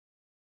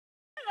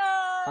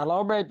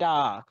Hello,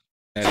 beta.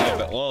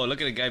 Whoa,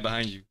 look at the guy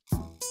behind you.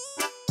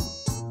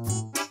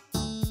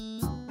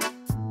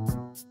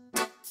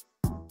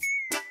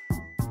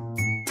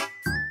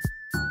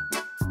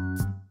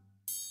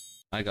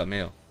 I got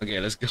mail. Okay,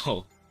 let's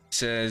go. It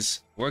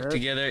says, work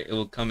together, it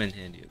will come in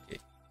handy, okay.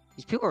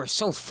 These people are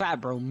so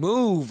fat, bro.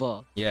 Move.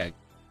 Yeah,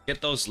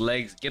 get those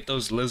legs, get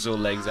those Lizzo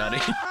legs out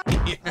of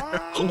here.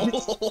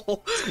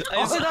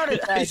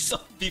 I saw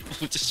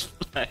people just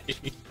fly.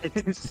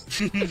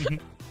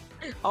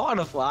 I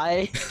wanna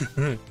fly.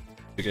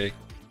 Okay.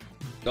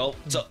 Go.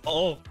 So,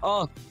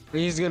 Oh,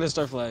 he's gonna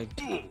start flying.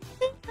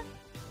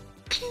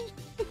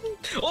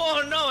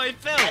 Oh no, I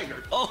fell!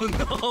 Oh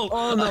no!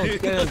 Oh no!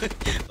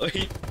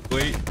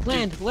 Wait.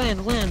 Land.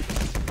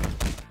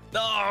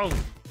 No!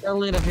 I'll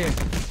land up here.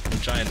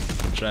 I'm trying.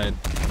 I'm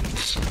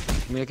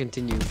gonna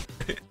continue.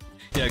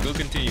 Yeah, go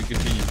continue.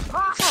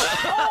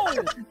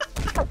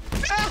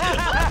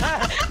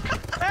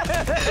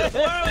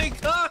 Where are we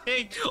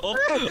going?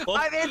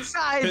 I'm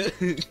inside!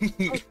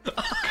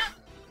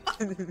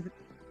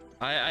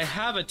 I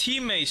have a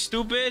teammate,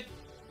 stupid!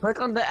 Click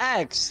on the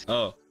X.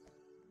 Oh.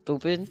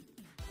 Stupid.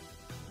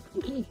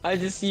 I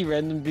just see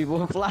random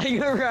people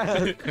flying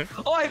around.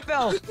 Oh, I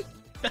fell!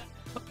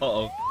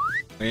 Uh-oh.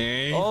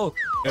 Oh,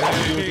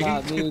 you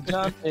got me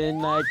jumping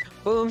like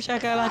boom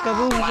shakalaka,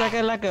 boom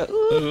shakalaka.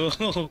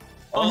 Ooh.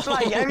 I'm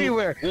flying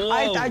everywhere.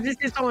 I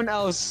just hit someone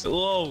else.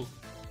 Whoa.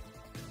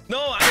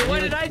 No,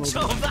 why did I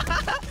jump?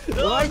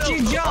 Why'd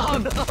you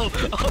jump? Oh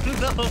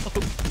no.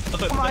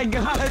 Oh my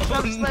god,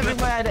 I'm slapping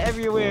my head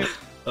everywhere.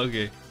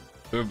 Okay,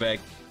 we're back.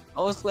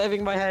 I was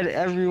slapping my head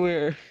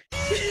everywhere.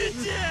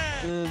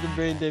 The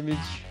brain damage.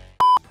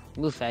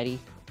 Little fatty.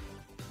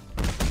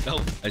 No,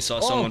 I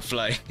saw someone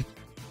fly.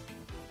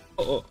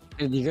 Oh.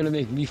 And you're gonna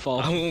make me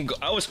fall. I won't go.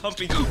 I was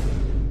humping.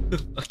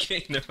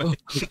 Okay, never mind.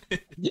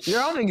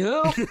 You're humping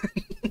who?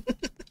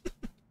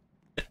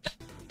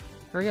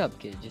 Hurry up,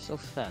 kid. You're so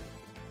fat.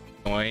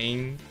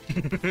 Boing.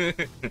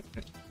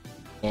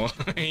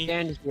 Boing.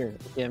 Stand here.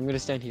 Okay, I'm gonna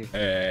stand here.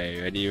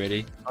 Alright,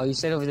 ready? Oh, you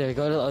stand over there.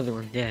 Go to the other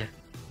one. Yeah.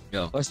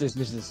 Go. Watch this.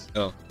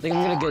 Go. I think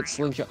I'm gonna get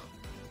slingshot.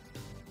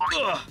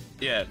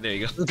 Yeah, there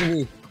you go. Look at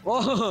me.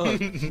 Whoa!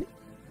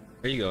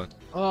 Where you going?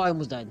 Oh, I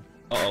almost died.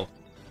 Uh-oh.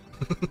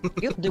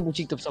 You have double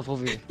cheeked up stuff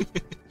over here.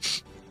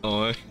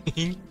 Oh.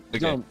 Okay.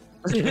 Jump.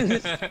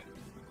 Boing.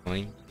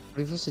 What are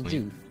you supposed to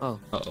do? Oh.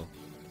 Uh-oh.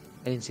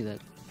 I didn't see that.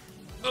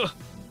 Are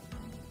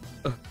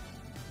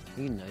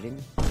you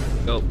nutting?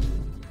 Go.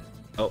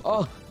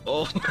 Oh.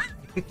 Oh!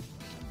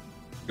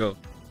 Go.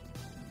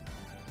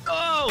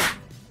 Oh!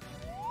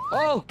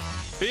 Oh!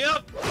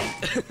 Yep!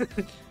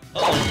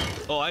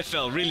 Oh, I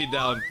fell really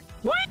down.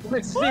 What?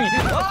 Let's see!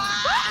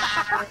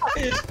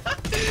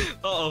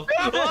 Uh-oh.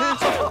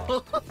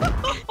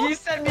 You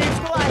sent me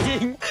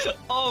flying!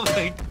 Oh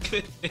my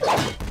goodness.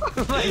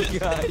 Oh my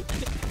god.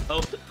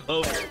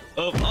 Oh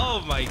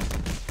my.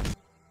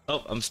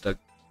 Oh, I'm stuck.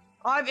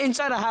 I'm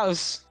inside a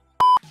house.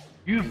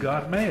 You've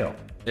got mail.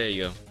 There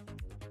you go.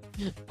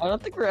 I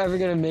don't think we're ever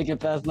gonna make it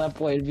past that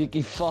point if you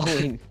keep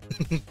falling.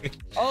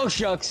 Oh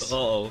shucks.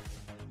 Uh-oh.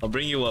 I'll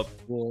bring you up.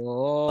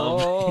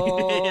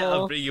 Whoa. Yeah,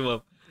 I'll bring you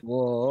up.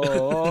 Whoa.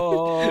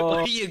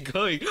 Where are you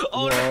going?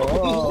 Oh no!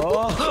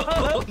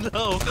 Oh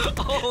no!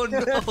 Oh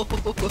no!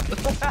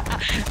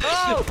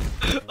 Oh!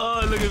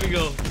 Oh, look at me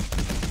go!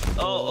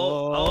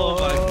 Oh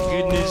my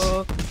goodness!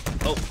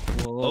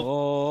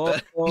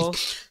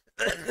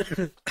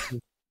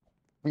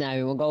 Now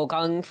we will go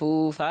kung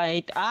fu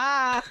fight.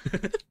 Ah!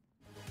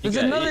 There's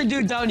got another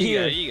dude down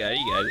here. You got it.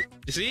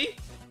 You see?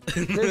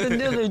 There's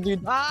another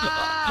dude.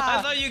 Ah!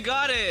 I thought you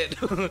got it.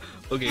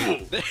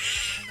 Okay.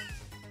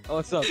 Oh,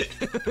 what's up?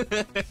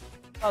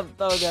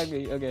 Don't get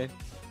me. Okay.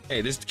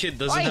 Hey, this kid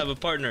doesn't have a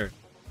partner.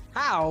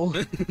 How?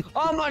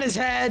 Oh, I'm on his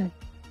head.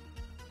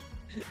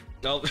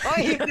 Nope. Oh,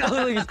 he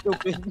fell like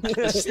stupid.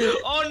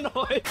 Oh no!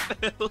 I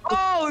fell.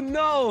 Oh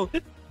no!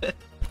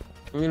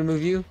 I'm gonna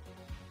move you.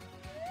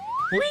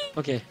 Whee!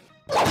 Okay.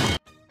 Oh,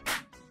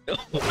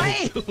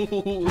 Wait! no.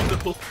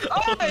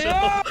 Oh,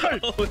 yeah! Oh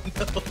no!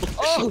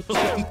 Oh,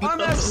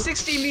 I'm at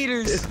 60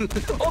 meters.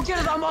 Oh,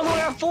 kid, I'm all the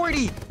way at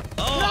 40.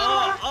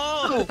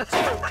 Oh!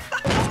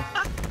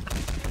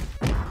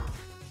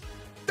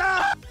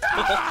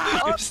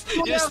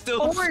 You're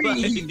still 40.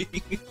 flying.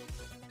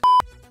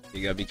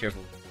 You gotta be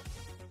careful.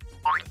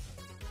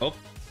 Oh!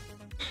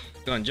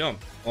 Go on, jump!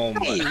 Oh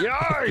my! Hey,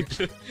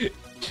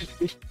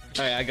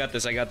 Alright, I got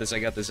this. Wait.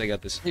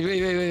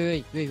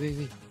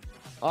 Wait.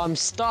 Oh, I'm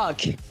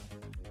stuck. Alright,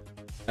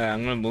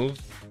 I'm gonna move.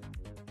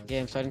 Okay,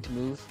 I'm starting to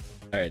move.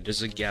 Alright,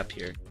 there's a gap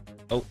here.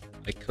 Oh,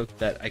 I cooked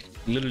that. I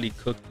literally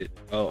cooked it.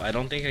 Oh, I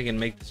don't think I can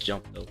make this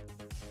jump though.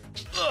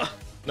 Ugh,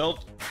 nope.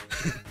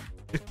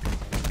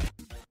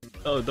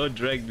 Oh, don't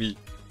drag me.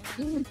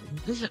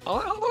 Oh,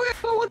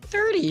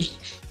 130.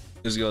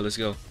 Let's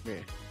go.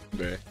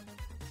 Bruh.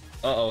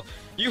 Uh-oh.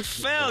 You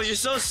fell! You're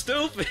so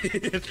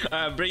stupid!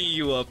 I'm bringing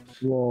you up.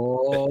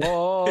 Whoa.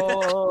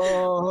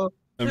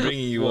 I'm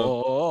bringing you up.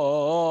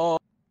 Whoa.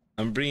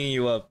 I'm bringing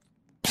you up.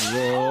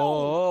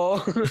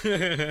 Whoa.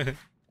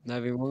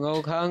 Everyone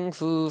go kung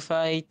fu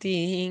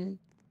fighting.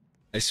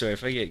 I swear,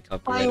 if I get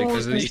copyrighted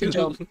because of you.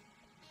 Jump.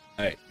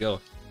 Alright, go.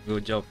 Go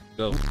jump.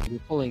 Go. You're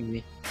pulling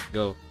me.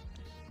 Go.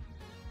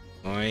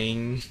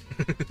 Boing.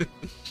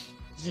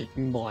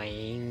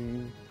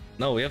 Boing.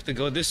 No, we have to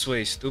go this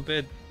way,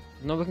 stupid.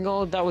 No, we can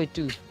go that way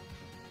too.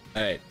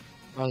 Alright,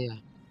 Oh yeah.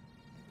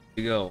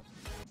 you go.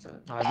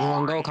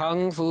 Everyone go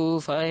kung fu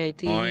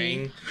fighting.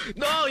 Boing.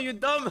 No, you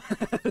dumb.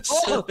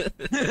 Oh!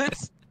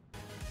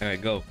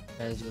 Alright, go.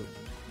 Let's go.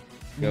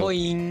 Go.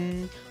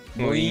 Boing.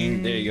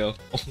 Boing. There you go.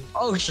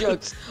 Oh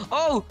shucks.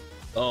 Oh!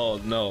 Oh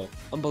no.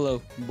 I'm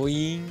below.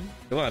 Boing.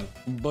 Come on.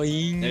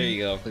 Boing. There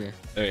you go. Okay.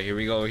 Alright, here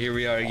we go. Here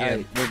we are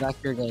again. Alright, we're back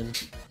here again.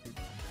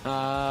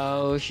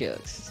 Oh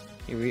shucks.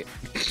 Here we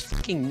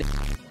fucking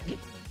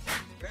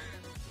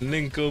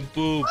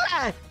Nincompoop.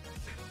 Ah!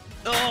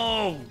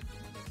 No!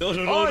 No,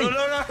 no, no, Oi! no, no,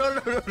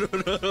 no, no, no,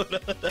 no, no,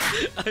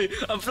 no.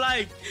 I'm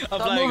flying. I'm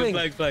Stop flying. moving.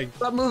 I'm flying.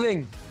 Stop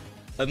moving.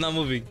 I'm not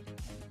moving.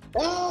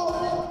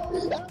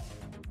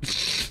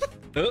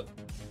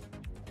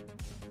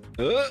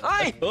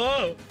 Oi!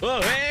 Oh,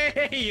 oh,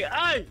 hey,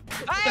 ay.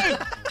 Hey!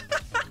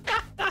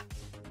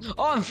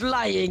 Oh, I'm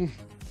flying.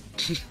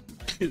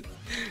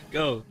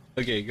 Go.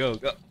 Okay, go,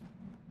 go.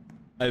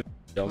 I'm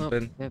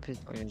jumping, Oh, yep,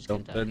 it's- I'm just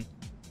gonna die. jumping,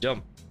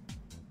 jump.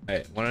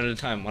 Alright, one at a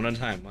time, one at a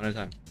time, one at a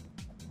time.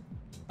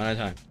 One at a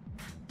time.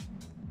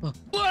 Oh.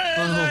 What?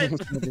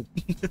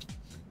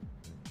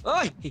 Oh,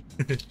 Oi!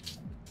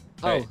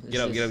 Oh, Alright, this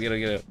get up, is- get up, get up,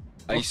 get up.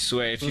 I Oh.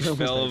 swear, if you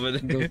fell over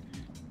there.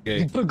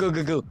 Okay. Go, go,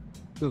 go, go.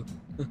 Go.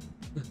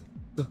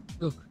 Go,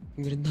 go.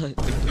 I'm gonna die.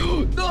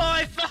 No,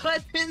 I fell. I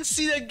didn't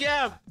see the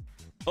gap.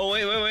 Oh,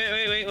 wait, wait, wait,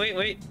 wait, wait, wait,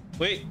 wait,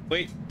 wait,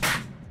 wait.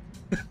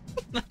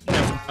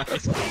 Never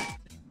mind.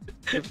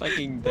 You're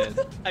fucking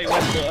dead. I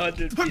went to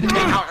 100 feet.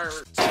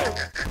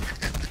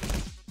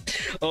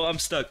 Oh, I'm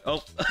stuck.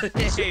 Oh,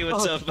 hey,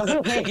 what's up?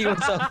 Hey,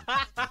 what's up?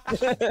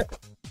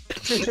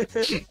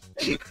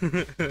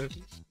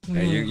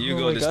 Hey, you Oh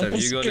go my this God, time.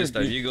 that You go this scared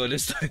time. me. You go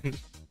this time.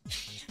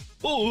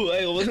 Oh,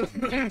 I almost.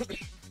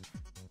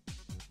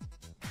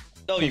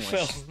 No, you my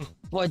fell.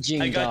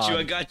 Fudging I got you. I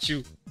dog. got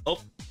you. Oh,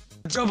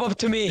 Jump up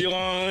to me.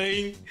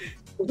 yoing.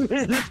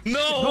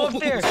 No. Go up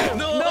there.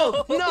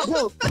 No. No,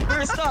 no.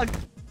 You're stuck.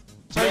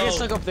 Try to No. get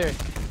stuck up there.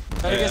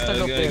 Try to get stuck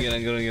I'm up good there. again.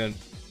 I'm good again.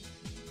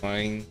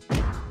 Boing.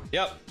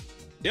 Yep.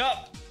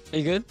 Yep. Are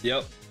you good?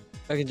 Yep.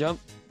 I can jump.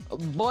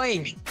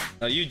 Boing.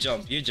 Now you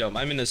jump. You jump.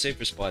 I'm in a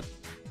safer spot.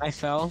 I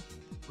fell.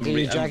 Okay, you're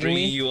I'm dragging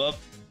bringing me. you up.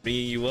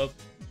 Bringing you up.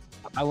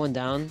 I went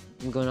down.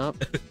 I'm going up.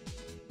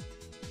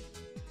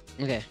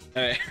 Okay.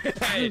 Alright.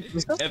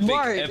 You're so Epic,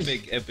 smart.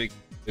 epic, epic,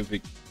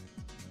 epic.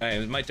 Alright,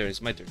 it's my turn.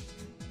 It's my turn.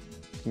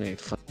 Okay,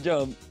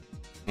 jump.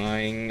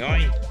 Oing,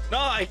 oing. No,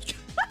 I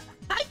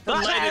I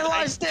collided.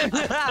 lost him.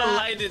 I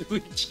collided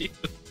with you.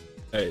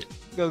 Alright.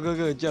 Go, go,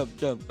 go. Jump,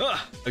 jump.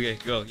 Ah, okay,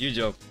 go. You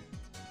jump.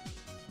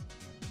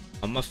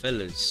 On my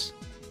fellas.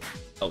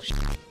 Oh shit.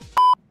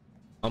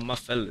 On my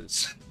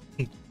fellas.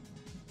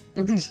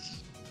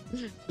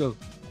 Go.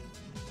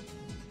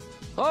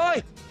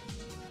 Oi!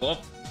 Oh.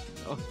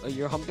 Oh,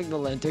 you're humping the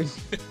lantern.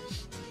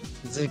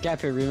 There's a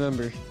gap here,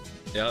 remember.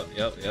 Yep,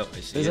 yep, yep. I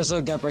see There's it. also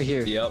a gap right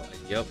here. Yep,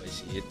 yep. I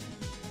see it.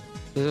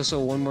 There's also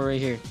one more right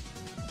here.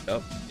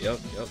 Yep, yep,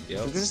 yep,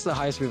 yep. This is the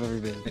highest we've ever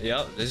been.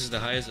 Yep, this is the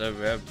highest I've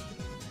ever.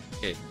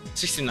 Okay,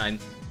 69.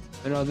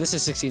 Oh, no, this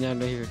is 69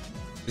 right here.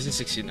 This is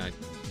 69.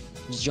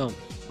 Just jump.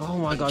 Oh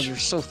my god, you're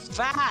so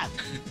fat!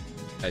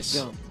 Nice.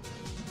 Jump.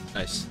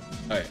 Nice.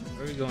 Alright,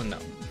 where are we going now?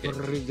 Okay.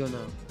 Where do we go now?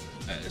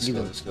 Alright, let's You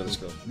go, let's go, let's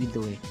go. Lead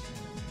the way.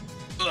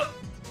 Ugh.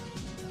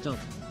 Jump.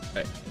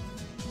 Alright,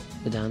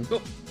 Go down.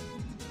 go.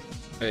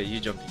 Hey, you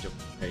jump, you jump.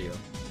 There you go.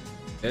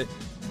 Okay.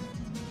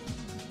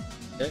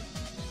 Okay.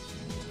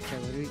 Okay,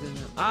 where do we go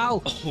now?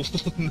 Ow!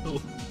 Oh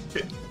no.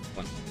 Come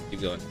on,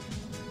 keep going.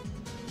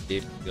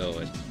 Keep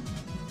going.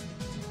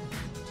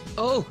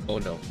 Oh! Oh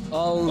no.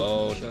 Oh!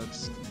 Oh, no.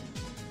 Shucks.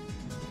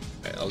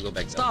 Alright, I'll go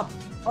back down. Stop!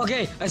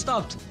 Okay, I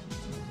stopped.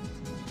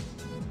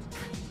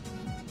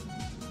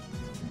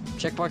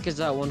 Check mark is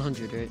at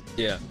 100, right?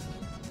 Yeah.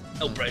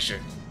 No pressure.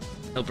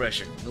 No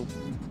pressure. Nope.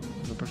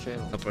 No pressure at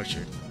all. No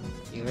pressure.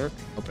 You hurt?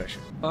 No pressure.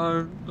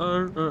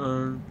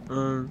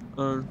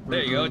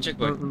 There you go,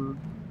 checkpoint.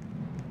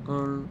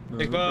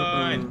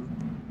 Checkpoint.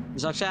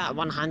 It's actually at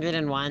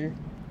 101.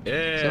 So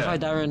if I Yeah.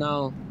 die right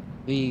now,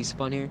 we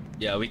spawn here.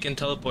 Yeah, we can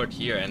teleport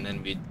here and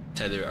then we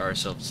tether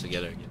ourselves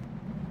together again.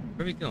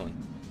 Where are we going?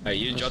 Alright,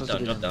 you I'm drop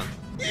supposed down, to drop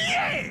be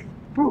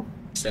down.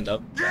 Stand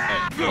up.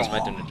 Alright, now it's my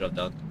turn to drop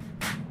down.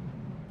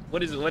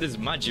 What is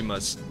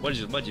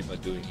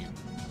Majima doing here?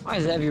 Why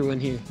is everyone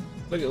here?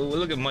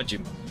 Look at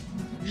Majima.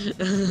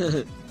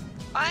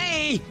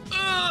 Aye!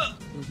 Uh,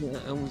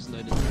 I almost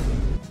died.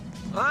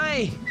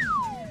 Aye!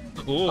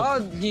 oh, Oh,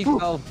 he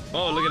fell.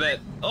 oh, look at that.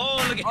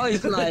 Oh, look at Oh,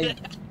 he's flying.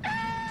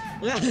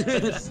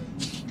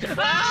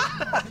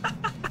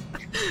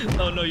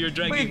 Oh no, you're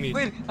dragging me.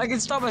 Wait, I can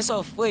stop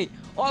myself. Wait.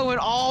 Oh, I went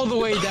all the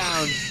way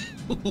down.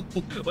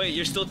 Wait,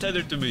 you're still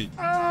tethered to me.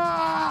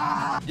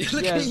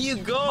 Look Yes. at you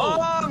go. Oh,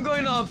 I'm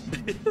going up.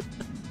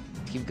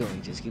 Keep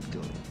going, just keep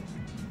going.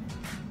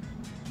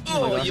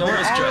 Oh, gosh, you we're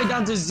almost all the way dropped.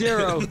 down to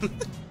 0.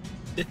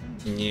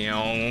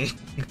 Yoing.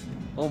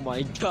 Oh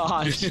my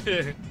gosh.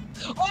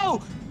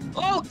 Oh!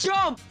 Oh,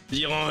 jump!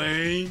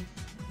 Yoing.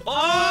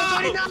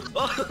 Oh,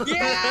 Oh!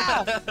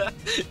 Yeah!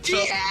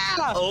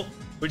 Yeah! Oh,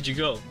 where'd you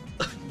go?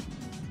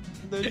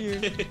 Not here.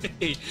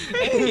 Hey,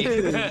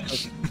 hey.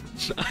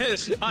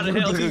 How the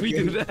hell did we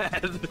do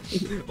that?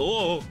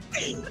 Oh,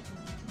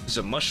 these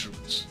are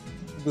mushrooms.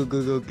 Go,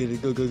 go, go, get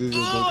it. Go, go, go, go,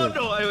 Oh go, go.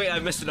 no! Wait, I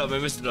messed it up. Wait,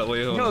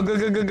 hold Go, on. go,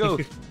 go, go, go.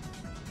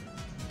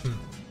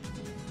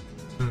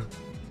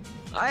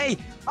 Ay!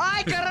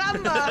 Ay,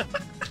 caramba!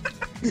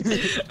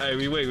 Alright,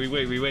 we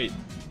wait.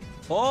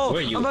 Oh, Where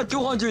are you? I'm at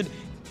 200.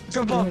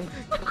 Jump up.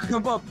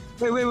 Jump up.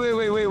 Wait.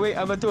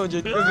 I'm at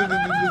 200. Go, go, go, go,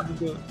 go, go,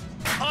 go.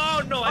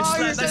 Oh no! I Oh,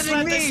 you're slapped!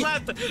 sending me.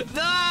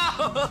 No!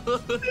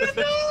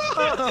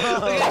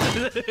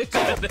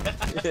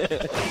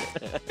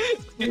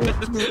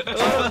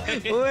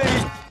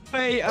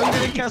 Wait, I'm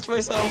gonna catch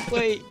myself.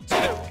 Wait.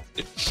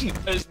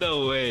 There's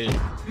no way.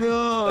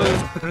 No.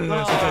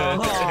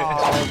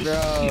 Oh,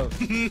 bro.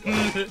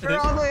 We're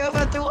all the way up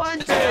at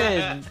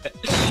 200.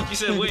 You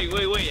said wait,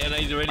 and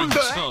I already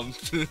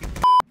jumped.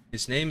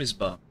 His name is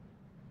Bob.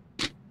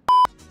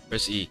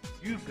 Press E.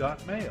 You've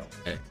got mail.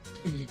 Okay.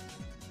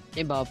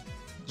 Hey, Bob.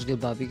 What's good,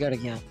 Bob? You got a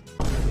gun.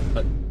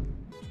 What?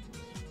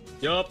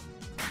 Yup.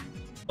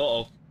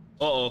 Uh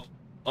oh.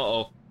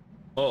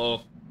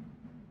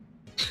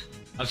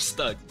 I'm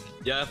stuck.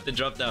 You have to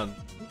drop down.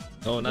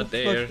 No, not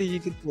there. You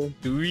could go.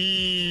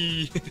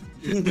 Wee.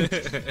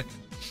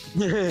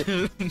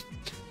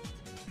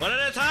 One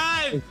at a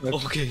time.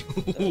 Okay.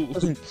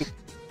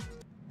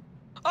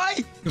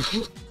 Ay!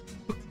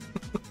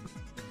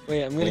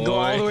 Wait, I'm gonna go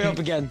all the way up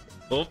again.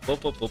 Oh,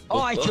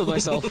 I killed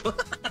myself.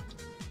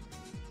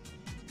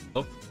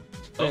 Oh.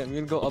 Wait, I'm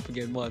gonna go up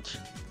again. Watch.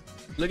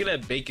 Look at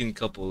that bacon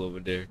couple over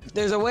there.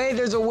 There's a way.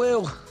 There's a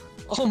will.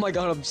 Oh my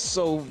god, I'm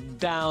so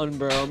down,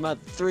 bro. I'm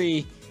at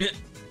 3.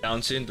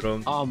 Down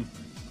syndrome. I'm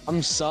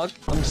stuck.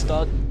 I'm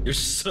stuck. You're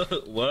so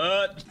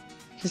what?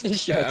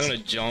 Shucks. I'm gonna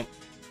jump.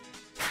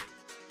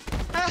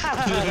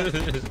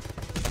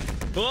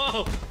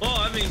 Whoa!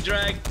 I'm being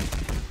dragged.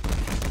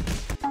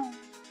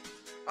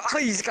 Oh,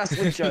 you just got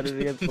slingshotted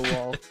against the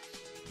wall.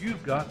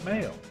 You've got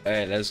mail.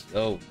 Alright, let's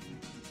go.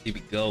 Here we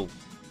go.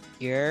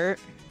 Here.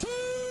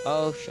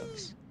 Oh,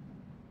 shucks.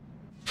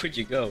 Where'd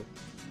you go?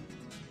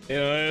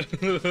 Yeah.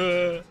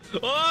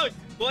 Oh!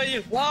 Why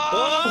you?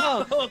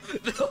 Whoa!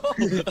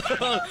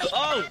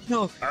 Oh!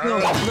 No!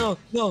 Oh!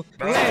 No.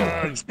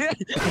 Run!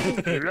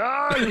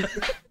 Run!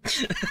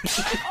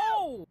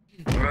 Oh!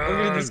 I'm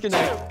gonna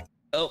disconnect.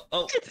 Oh!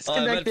 I'm at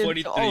Disconnected.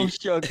 43. Oh,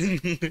 shucks.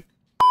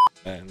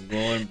 I'm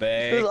going It's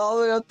back. all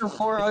the way up to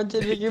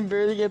 400. We can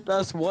barely get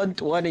past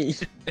 120.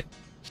 Here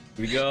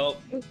we go.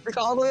 We're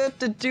all the way up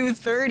to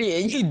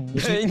 230,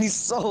 and you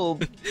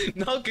sold.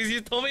 No, because you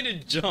told me to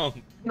jump.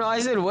 No, I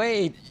said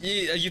wait.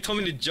 You told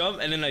me to jump,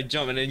 and then I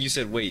jumped, and then you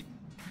said wait.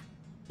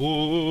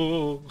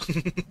 Whoa!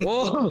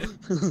 Whoa!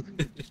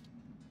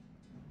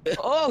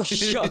 Oh,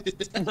 shucks.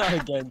 Not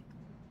again.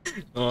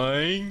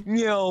 Oink.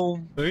 No.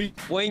 Oink.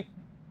 Wait.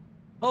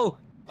 Oh,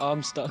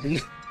 I'm stuck.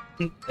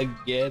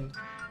 Again.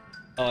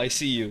 Oh, I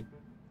see you.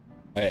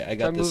 Alright, I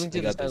got I'm this. moving to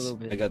I the got side a this. little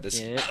bit. I got this.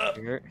 Yeah,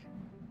 here.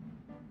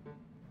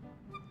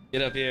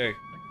 Get up here.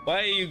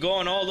 Why are you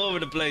going all over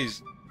the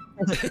place?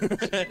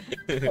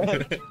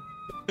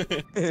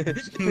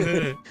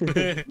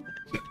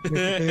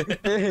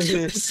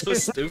 So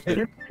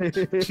stupid.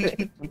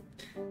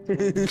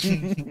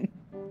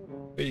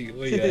 Where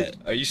you at?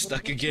 Are you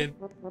stuck again?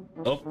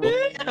 Oh.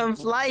 I'm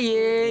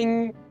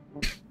flying.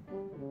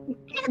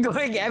 I'm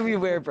going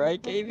everywhere, bro. I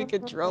can't even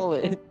control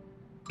it.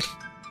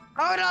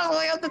 Oh no,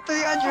 way up to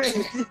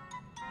 300.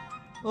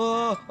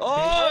 Oh,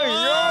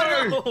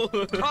 Oh!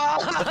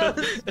 Ah!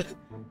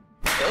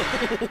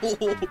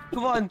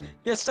 Come on,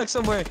 get stuck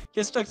somewhere.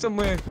 Come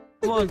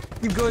on,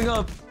 keep going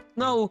up.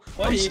 No,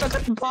 I'm stuck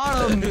at the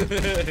bottom.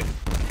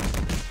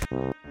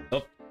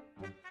 Oh.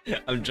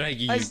 I'm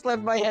dragging you. I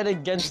slapped my head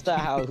against the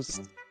house.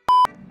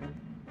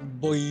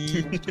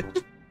 Boy.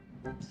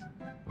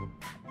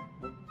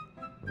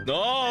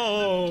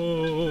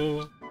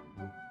 No!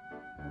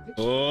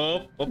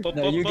 Oh,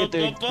 No, you get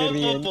the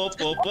experience.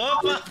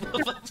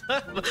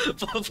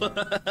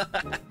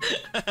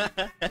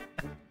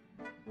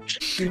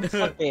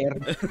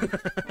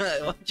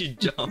 Fucker. Why'd you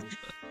jump?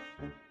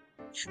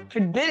 I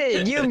did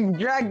it. You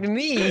dragged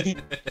me.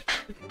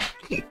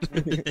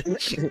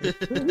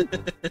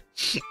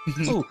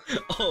 Ooh.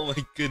 Oh my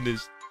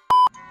goodness.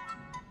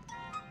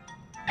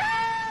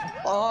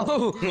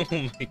 Oh. Oh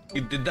my,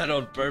 you did that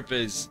on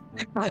purpose.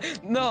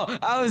 No,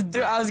 I was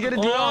gonna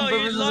do it on Oh, you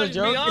purpose as a locked me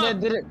joke, and I up.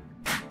 did it.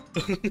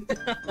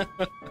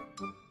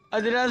 I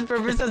did it on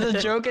purpose as a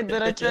joke, and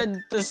then I tried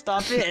to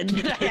stop it, and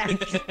then I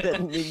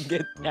accidentally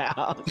get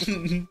down.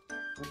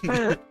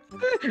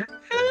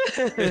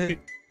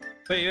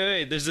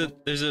 Wait. There's a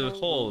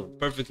hole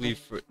perfectly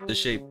for the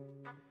shape.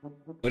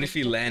 What if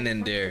you land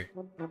in there?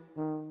 What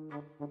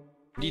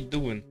are you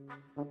doing?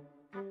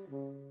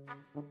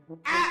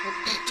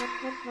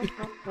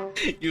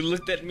 You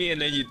looked at me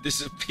and then you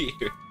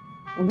disappeared.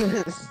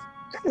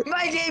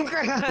 My game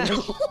crashed!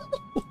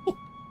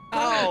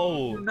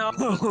 Ow!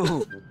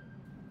 No!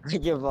 I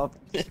give up.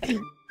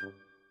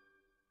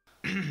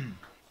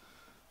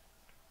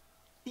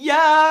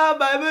 Yeah,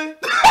 baby.